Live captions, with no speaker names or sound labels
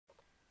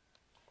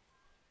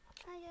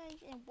Hi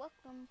guys, and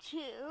welcome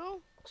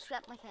to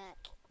Scrap Mechanic.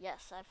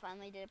 Yes, I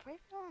finally did a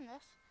preview on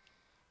this,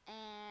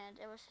 and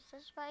it was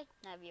suggested by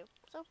Naview,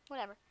 so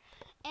whatever.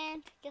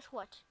 And guess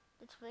what?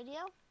 This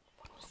video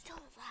still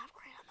doesn't have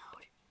creative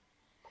mode.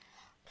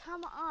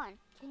 Come on,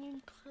 can you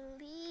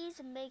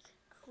please make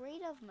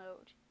creative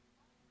mode?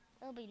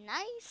 It'll be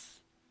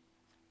nice,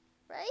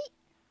 right?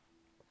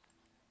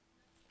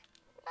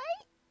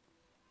 Right?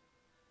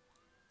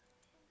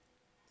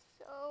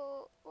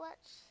 So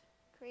let's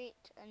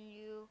create a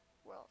new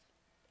world.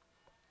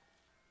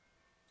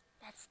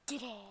 Let's do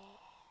this.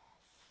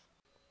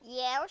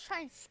 Yeah, I was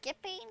trying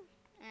skipping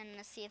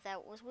and see if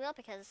that was real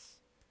because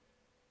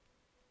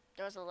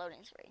there was a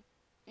loading screen.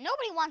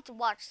 Nobody wants to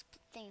watch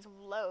things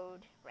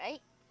load,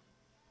 right?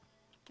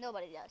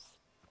 Nobody does.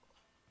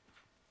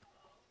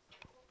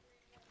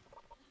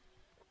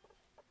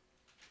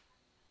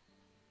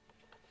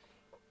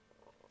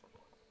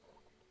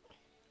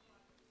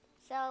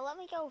 So let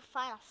me go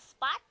find a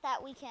spot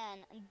that we can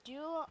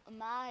do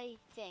my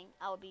thing.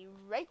 I'll be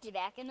right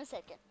back in a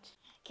second.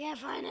 Can't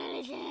find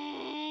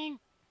anything.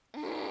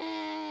 Well,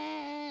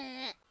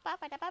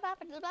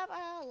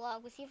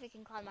 we'll see if we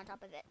can climb on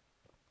top of it.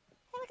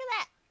 Hey, look at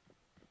that.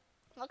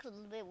 Looks a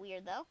little bit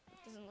weird though.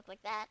 Doesn't look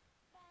like that.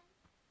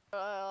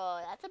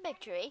 Oh, that's a big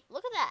tree.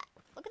 Look at that.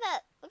 Look at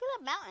that. Look at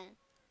that mountain.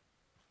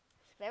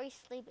 It's very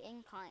steep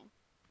incline.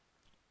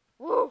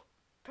 Woo!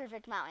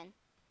 Perfect mountain.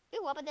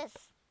 Ooh, what about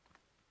this?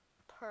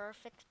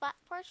 Perfect spot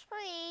for a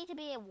tree to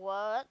be in.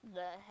 What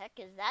the heck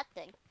is that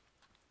thing?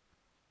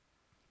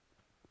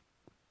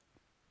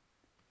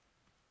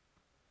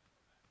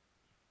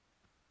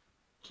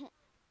 Let's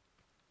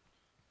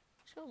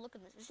go look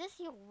at this. Is this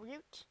your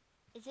root?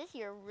 Is this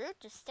your root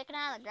just sticking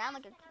out of the ground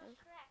like a... It's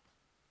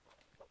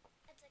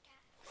a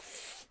cat.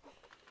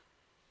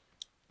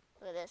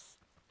 Look at this.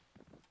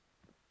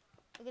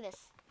 Look at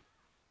this.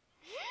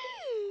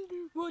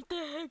 What the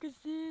heck is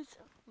this?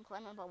 I'm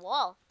climbing up a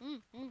wall.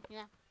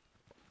 Yeah.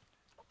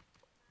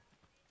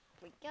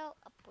 Up we go,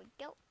 up we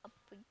go, up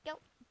we go, up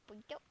we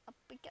go, up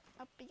we go,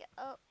 up we go.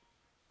 Oh.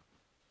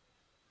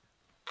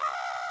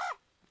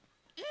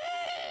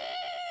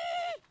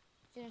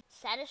 It's the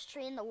saddest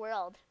tree in the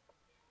world.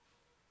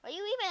 Are you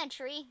even a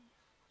tree?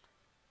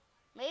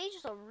 Maybe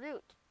just a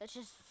root that's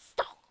just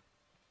stuck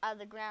out of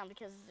the ground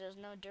because there's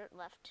no dirt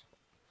left.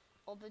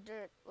 All the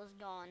dirt was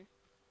gone.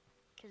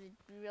 Because it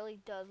really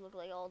does look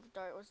like all the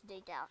dirt was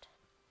digged out.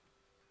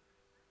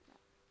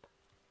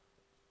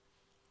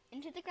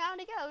 Into the ground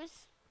it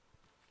goes.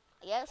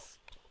 I guess.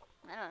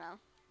 I don't know.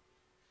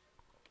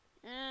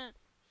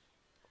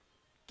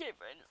 Can't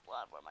find a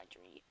spot for my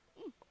tree.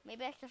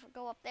 Maybe I should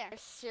go up there.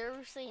 There's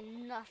seriously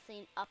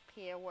nothing up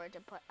here where to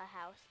put a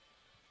house.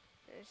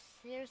 There's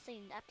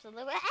seriously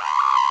absolutely...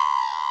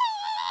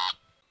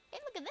 Hey,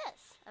 look at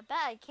this. I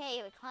bet I can't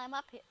even climb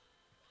up here.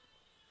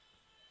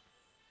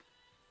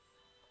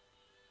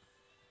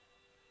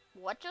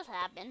 What just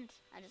happened?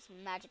 I just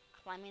magic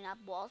climbing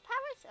up walls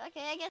powers?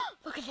 Okay, I guess.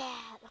 Look at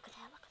that. Look at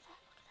that. Look at that.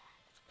 Look at that.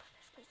 That's the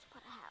perfect place to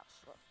put a house.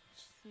 Look,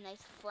 just a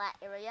nice flat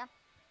area.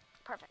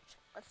 Perfect.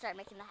 Let's start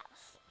making the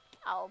house.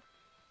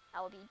 I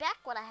will be back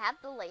when I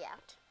have the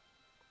layout.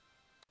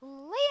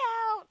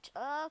 Layout!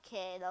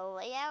 Okay, the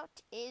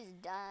layout is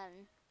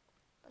done.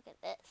 Look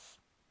at this.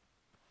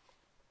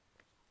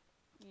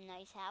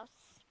 Nice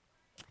house.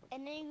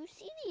 And then you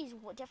see these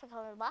different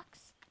colored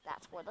blocks?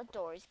 That's where the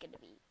door is going to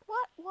be.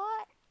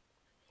 What?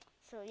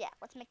 So yeah,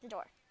 let's make the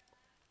door.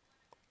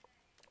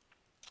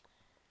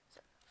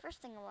 So first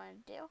thing I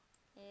want to do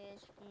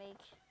is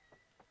make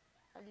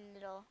a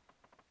little...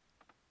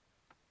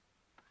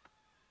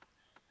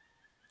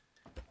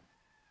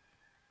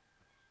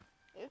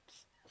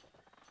 Oops.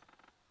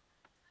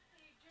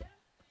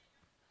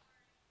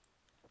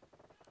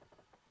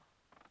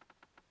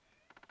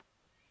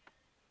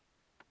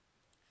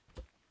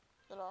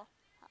 Little,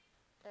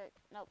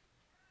 nope,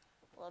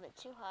 a little bit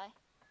too high.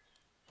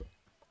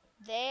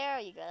 There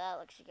you go, that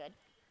looks good.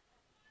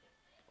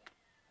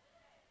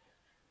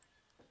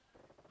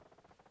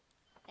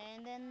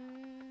 And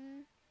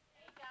then...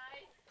 Hey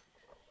guys,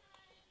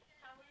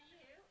 how are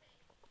you?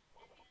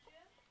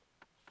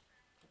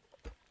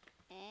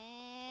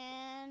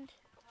 And...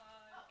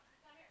 Oh,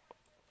 come here.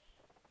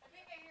 I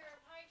think I hear him.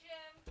 Hi,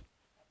 Jim.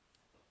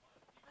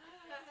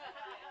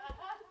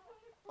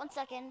 1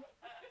 second.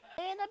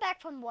 In the back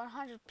from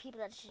 100 people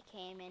that she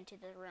came into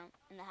the room,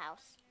 in the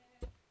house.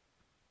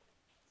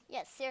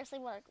 Yes, seriously,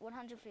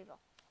 100 people.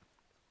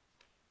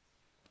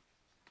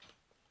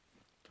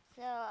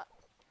 So, I'm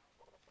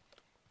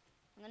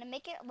going to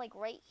make it like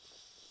right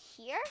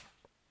here.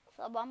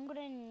 So I'm going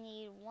to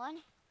need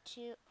 1,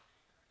 2,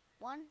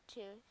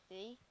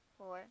 3,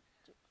 4,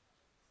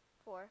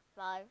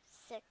 5,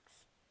 6,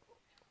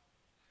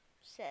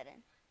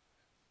 7.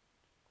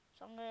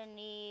 So I'm going to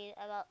need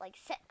about like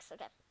 6,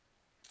 okay.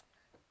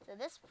 So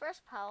this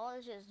first pile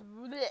is just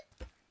bleh.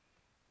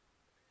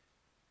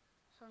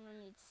 So I'm going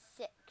to need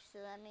 6. So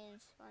that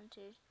means 1,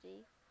 2,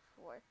 3,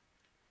 4.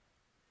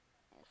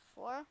 And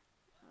 4.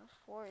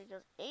 4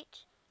 equals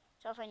 8.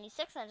 So if I need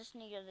 6, I just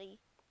need the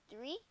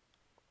 3.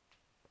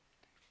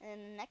 And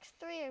the next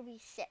 3 will be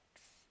 6.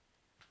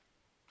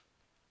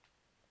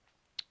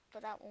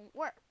 But that won't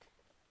work.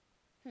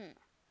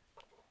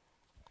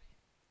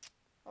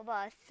 What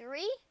about a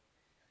 3?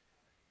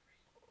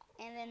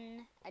 And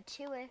then a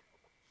 2,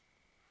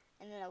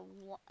 and then a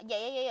 1.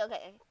 Yeah,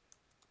 okay.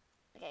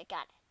 Okay,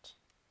 got it.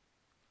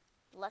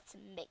 Let's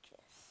make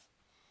this.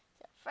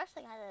 So first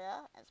thing I have to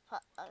do is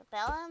put a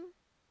bellum.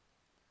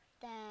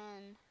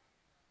 Then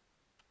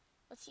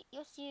let's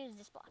use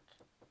this block.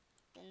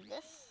 Then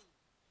this.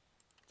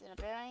 Then a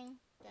bearing.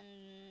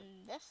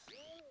 Then this.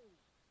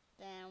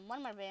 Then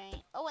one more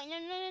bearing. Oh wait,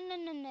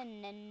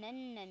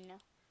 no.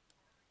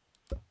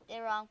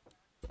 They're wrong.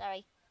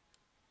 Sorry.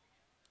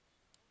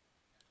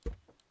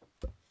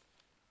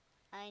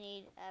 I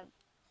need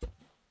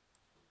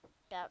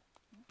about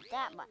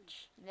that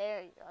much.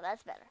 There you go.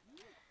 That's better.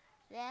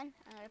 Then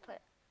I'm gonna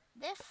put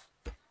this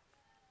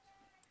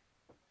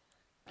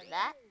like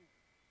that,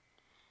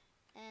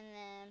 and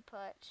then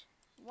put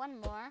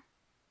one more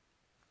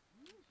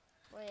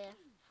with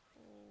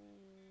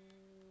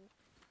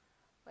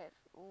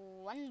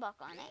one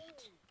block on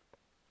it.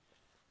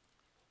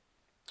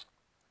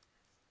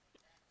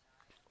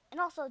 And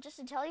also, just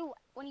to tell you,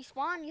 when you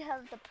spawn, you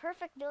have the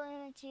perfect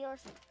building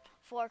materials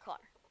for a car.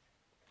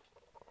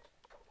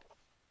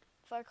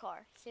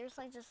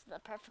 Seriously, just the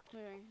perfect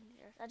building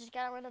materials. I just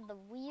got rid of the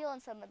wheel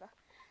and some of the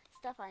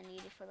stuff I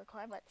needed for the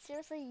car, but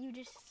seriously, you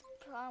just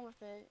spawn with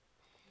the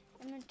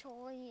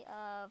inventory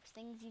of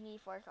things you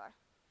need for a car.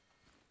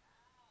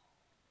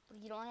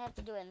 You don't have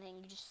to do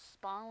anything, you just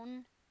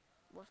spawn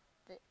with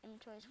the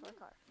inventories for a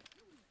car.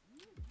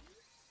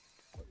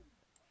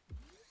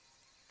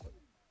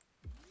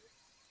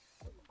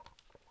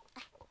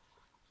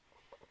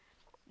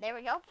 There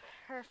we go.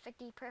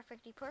 Perfectly per.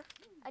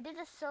 I did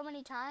this so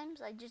many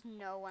times, I just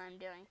know what I'm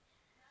doing.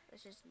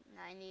 It's just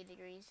 90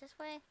 degrees this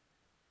way.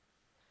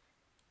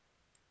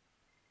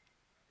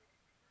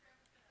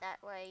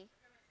 That way.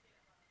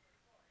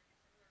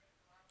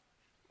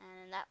 And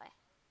then that way.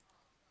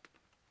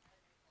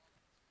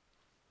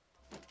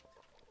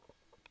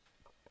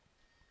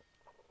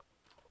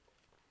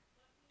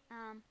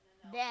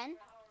 Then,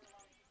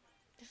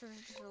 this is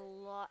just a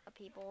lot of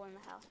people in the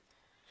house.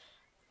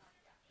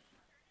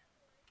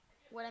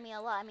 What I mean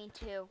a lot, I mean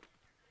 2.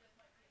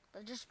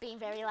 But just being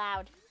very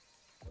loud.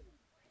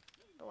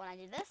 But when I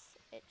do this,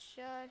 it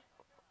should...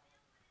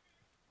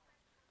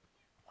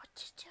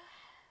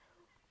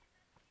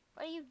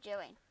 What are you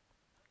doing?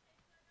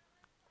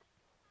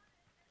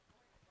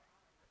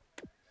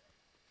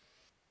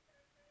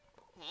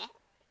 Huh?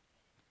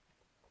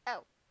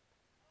 Oh.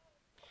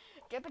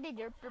 Derpity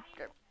derp derp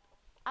derp.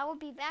 I will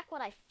be back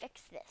when I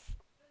fix this.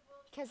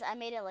 Because I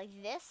made it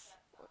like this,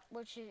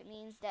 which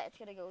means that it's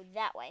going to go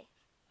that way.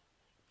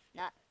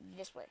 Not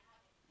this way.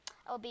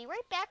 I'll be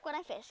right back when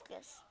I fix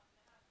this.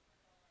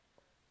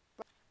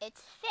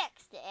 It's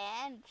fixed,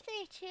 and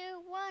 3, 2,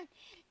 1,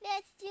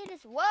 let's do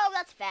this. Whoa,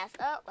 that's fast.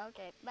 Oh,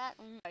 okay, back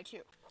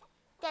 2.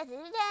 Da, da, da,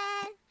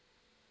 da.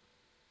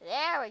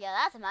 There we go,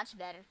 that's much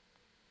better.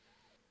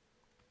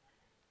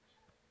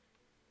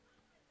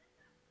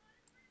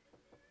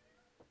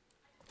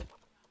 Da, da,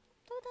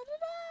 da,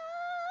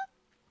 da.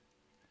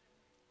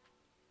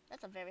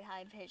 That's a very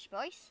high-pitched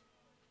voice.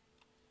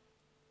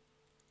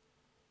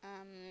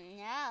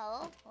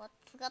 Now, let's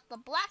get the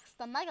blacks,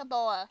 the mega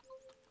door.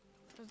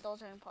 Because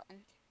those are important.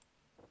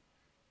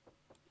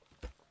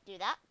 Do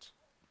that.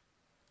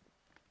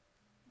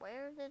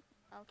 Where did...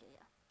 Okay,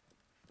 yeah.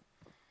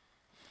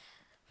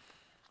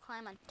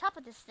 Climb on top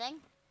of this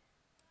thing.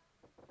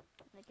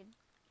 Make it...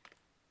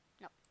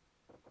 No.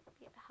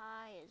 Get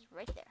high is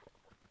right there.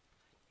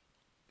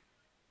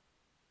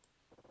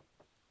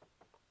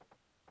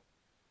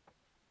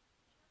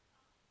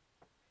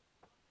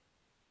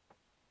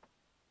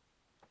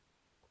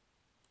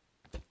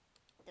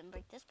 Then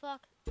break this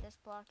block, this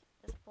block,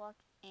 this block,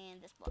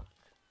 and this block.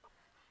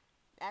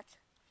 That's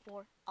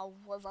for a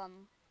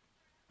wasm.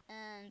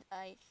 And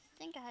I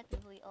think I had to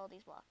delete all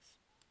these blocks.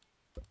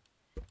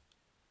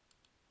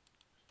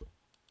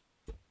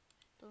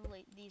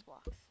 Delete these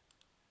blocks.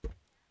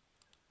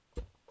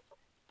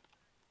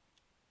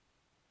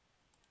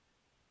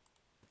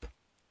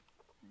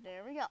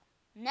 There we go.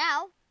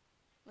 Now,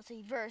 let's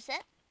reverse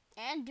it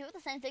and do the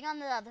same thing on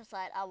the other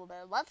side. I will be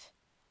left,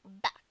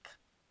 back.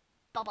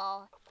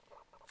 Bye-bye.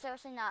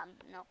 Seriously, not.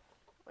 No.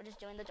 We're just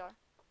doing the door.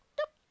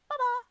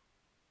 Bye-bye.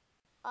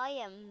 I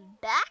am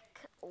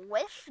back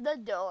with the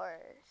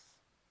doors.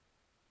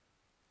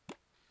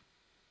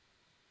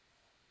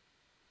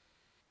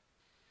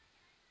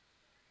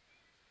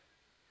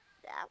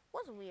 That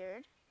was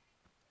weird.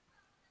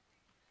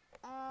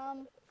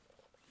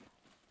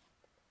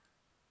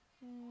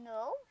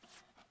 No.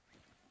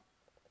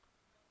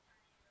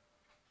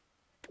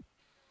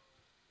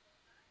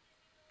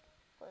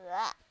 Look at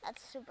that.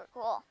 That's super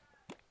cool.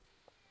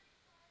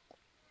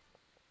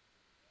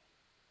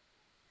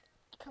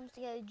 Comes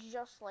together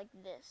just like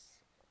this.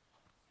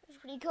 It's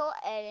pretty cool.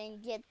 And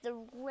then get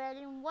the red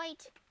and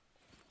white.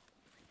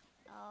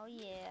 Oh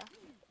yeah.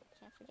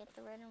 Can't forget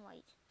the red and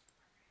white.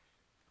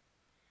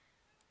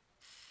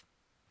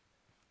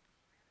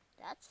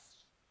 That's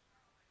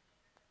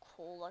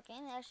cool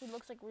looking. It actually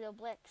looks like real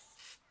bricks.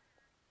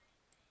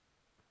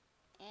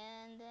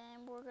 And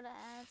then we're gonna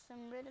add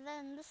some red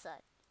on this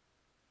side.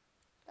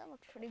 That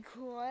looks pretty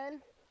cool.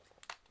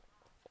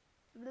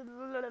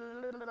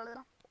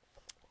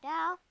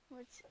 Now,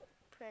 let's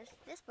press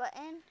this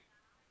button.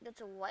 Go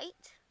to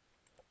white.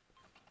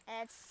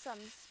 Add some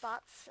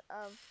spots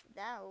of,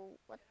 now,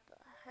 what the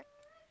heck?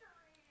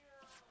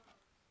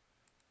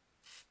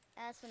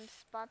 Add some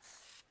spots.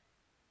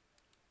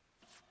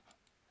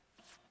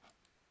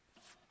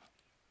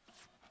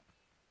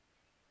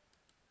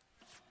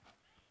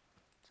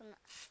 Some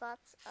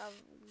spots of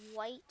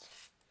white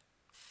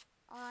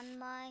on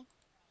my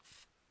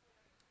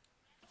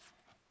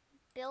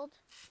build.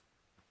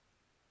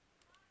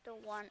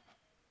 Don't want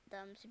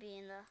them to be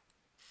in the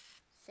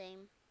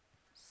same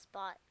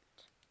spot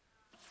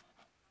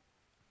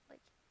like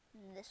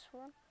this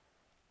one.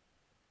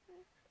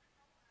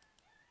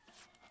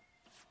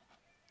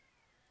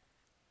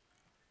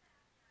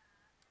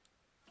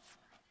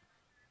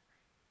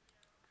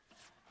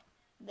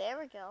 There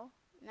we go.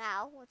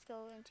 Now let's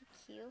go into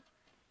Q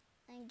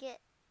and get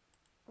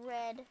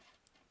red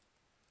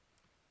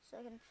so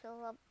I can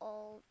fill up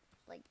all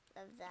like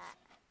of that.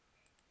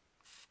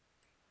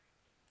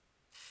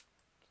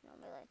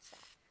 Normally like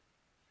that.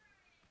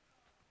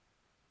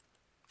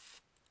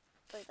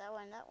 Like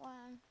that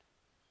one.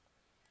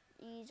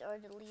 These are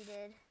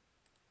deleted.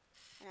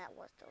 And that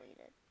was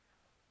deleted.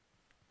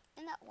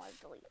 And that was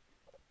deleted.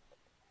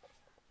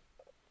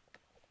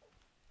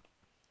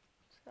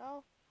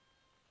 So.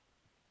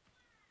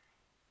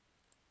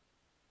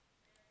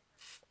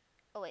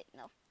 Oh wait,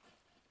 no.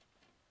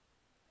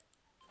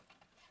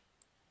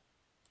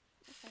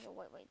 Let's make a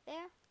white right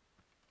there.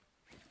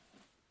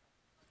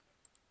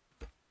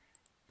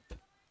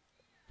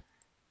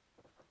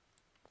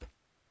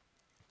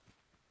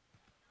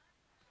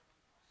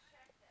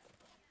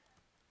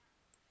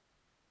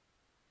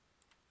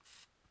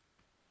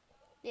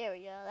 There we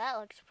go. That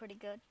looks pretty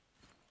good.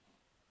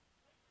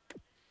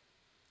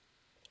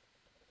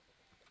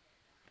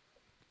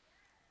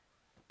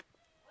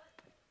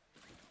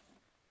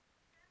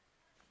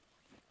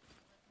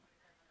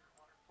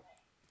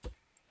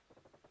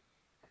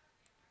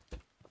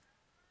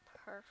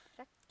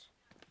 Perfect.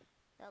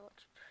 That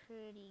looks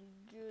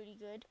pretty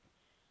good.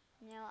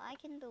 Now I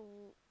can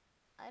do.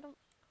 I don't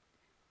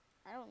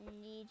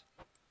need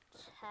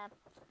to have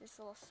this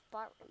little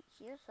spot right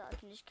here, so I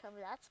can just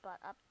cover that spot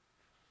up.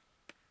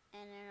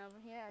 And then over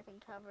here I can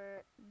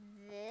cover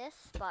this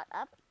spot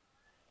up.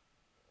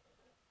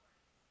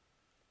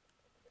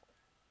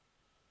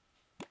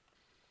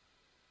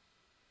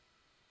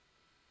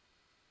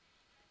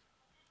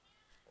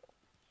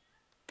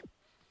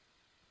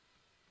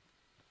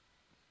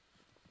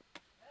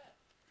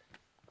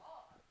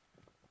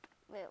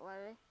 Wait, what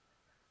are they?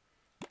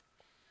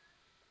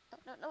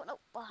 No.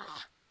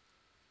 Ah.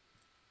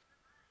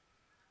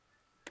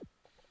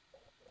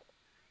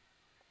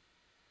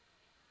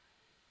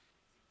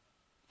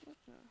 What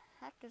the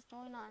heck is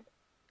going on?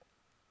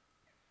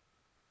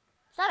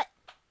 Stop it!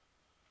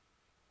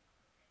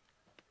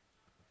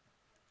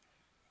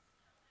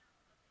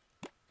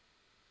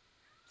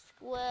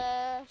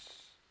 Squish.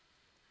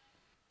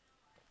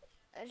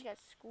 I just got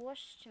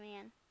squished,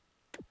 man.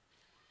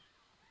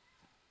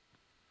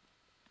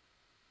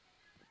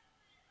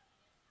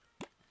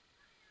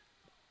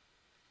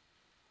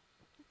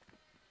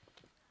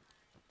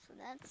 So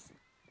that's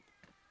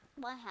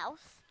my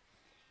house.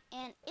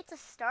 And it's a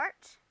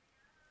start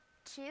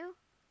to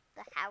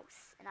the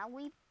house. And I'll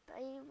be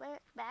right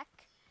back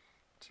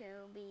to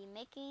be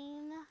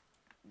making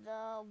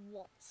the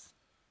walls.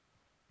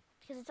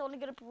 Because it's only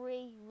going to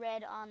be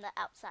red on the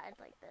outside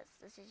like this.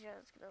 This is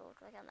just going to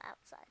look like on the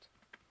outside.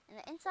 And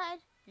the inside,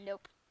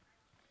 nope.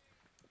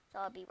 So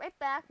I'll be right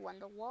back when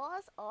the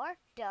walls are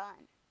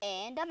done.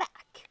 And I'm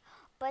back.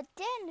 But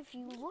then if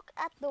you look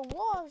at the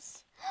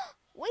walls,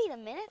 wait a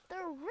minute,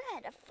 they're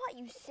red. I thought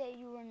you said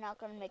you were not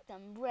going to make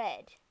them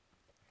red.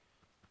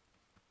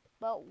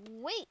 But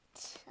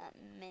wait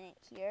a minute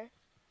here.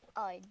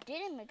 I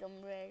didn't make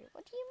them red.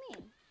 What do you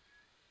mean?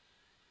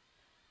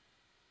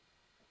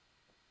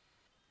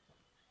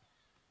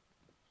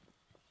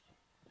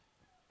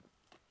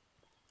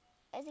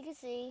 As you can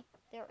see,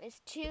 there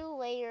is 2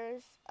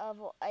 layers of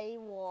a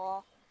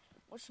wall,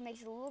 which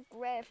makes it look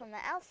red from the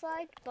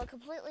outside, but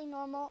completely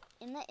normal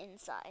in the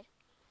inside.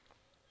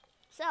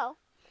 So,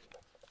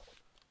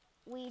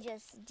 we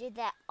just did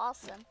that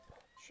awesome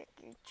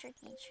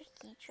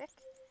tricky trick.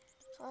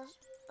 So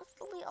let's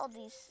delete all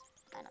these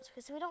items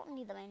because we don't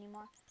need them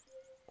anymore.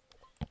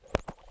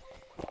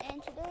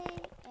 And today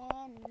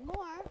and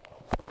more,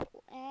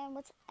 and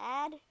let's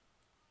add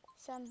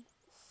some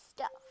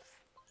stuff.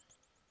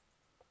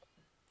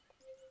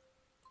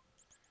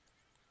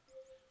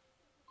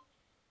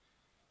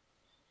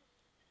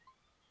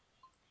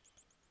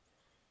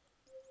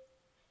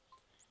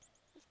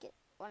 Let's get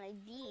one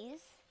of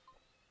these,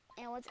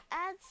 and let's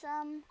add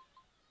some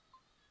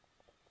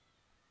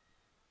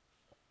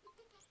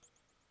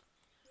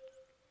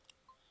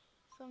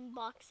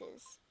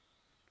boxes.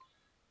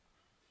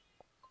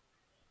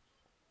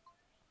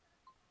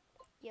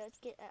 Yeah, let's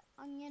get an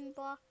onion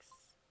box,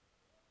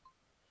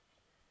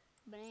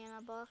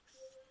 banana box,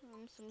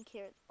 some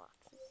carrot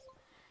boxes.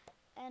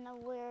 And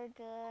we're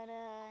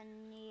gonna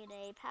need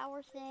a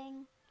power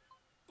thing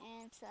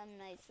and some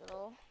nice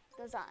little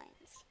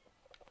designs.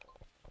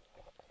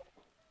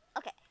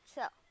 Okay,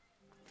 so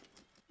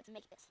let's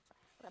make this.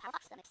 With a power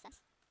box, that makes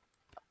sense.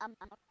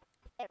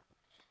 There.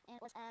 And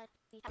let's add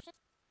the power chips.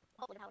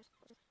 Hopefully the powers.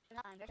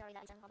 I'm very sorry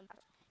that I said all the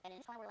powers. And in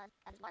this one, we'll add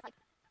this water pipe.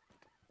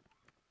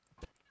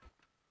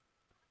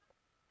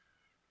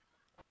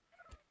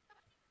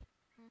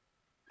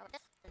 Oh,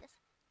 this,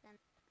 then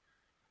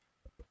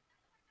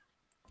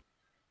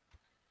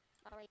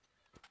water right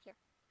here.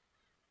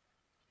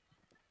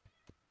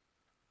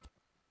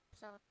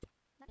 So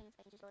that means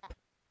I can just go with that.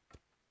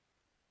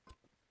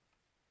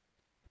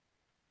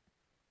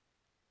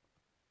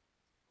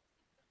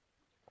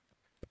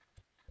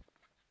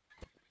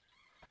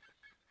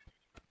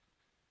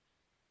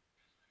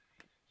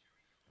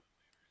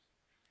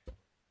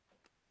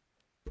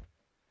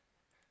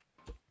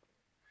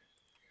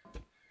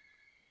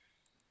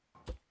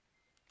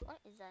 What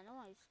is that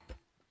noise?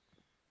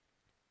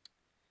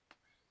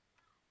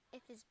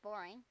 If it's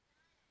boring,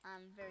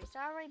 I'm very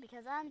sorry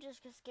because I'm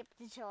just gonna skip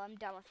until I'm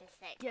done with this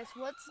thing. Guess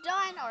what's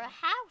done? Our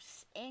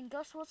house! And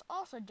guess what's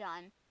also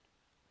done?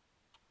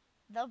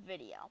 The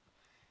video.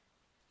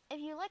 If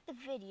you like the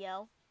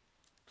video,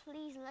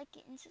 please like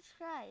it and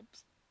subscribe.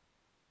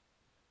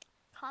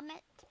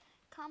 Comment,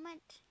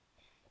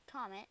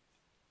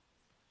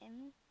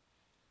 and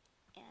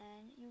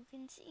you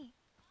can see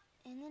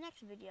in the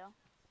next video.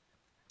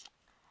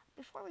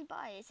 Before we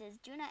buy it says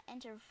do not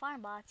enter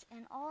farm box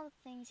and all the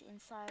things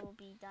inside will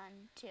be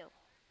done too.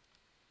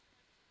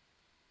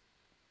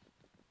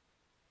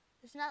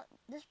 There's not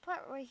this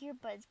part right here,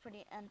 but it's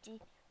pretty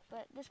empty,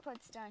 but this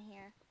part's done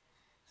here.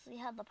 So we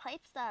have the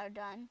pipes that are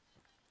done,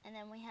 and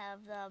then we have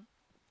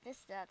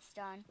this that's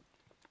done,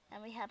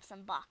 and we have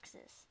some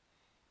boxes.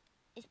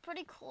 It's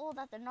pretty cool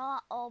that they're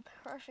not all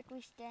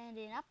perfectly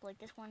standing up, like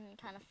this one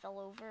kind of fell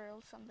over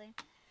or something.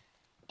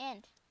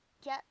 And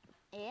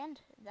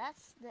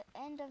that's the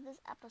end of this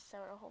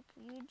episode. I hope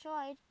you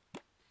enjoyed.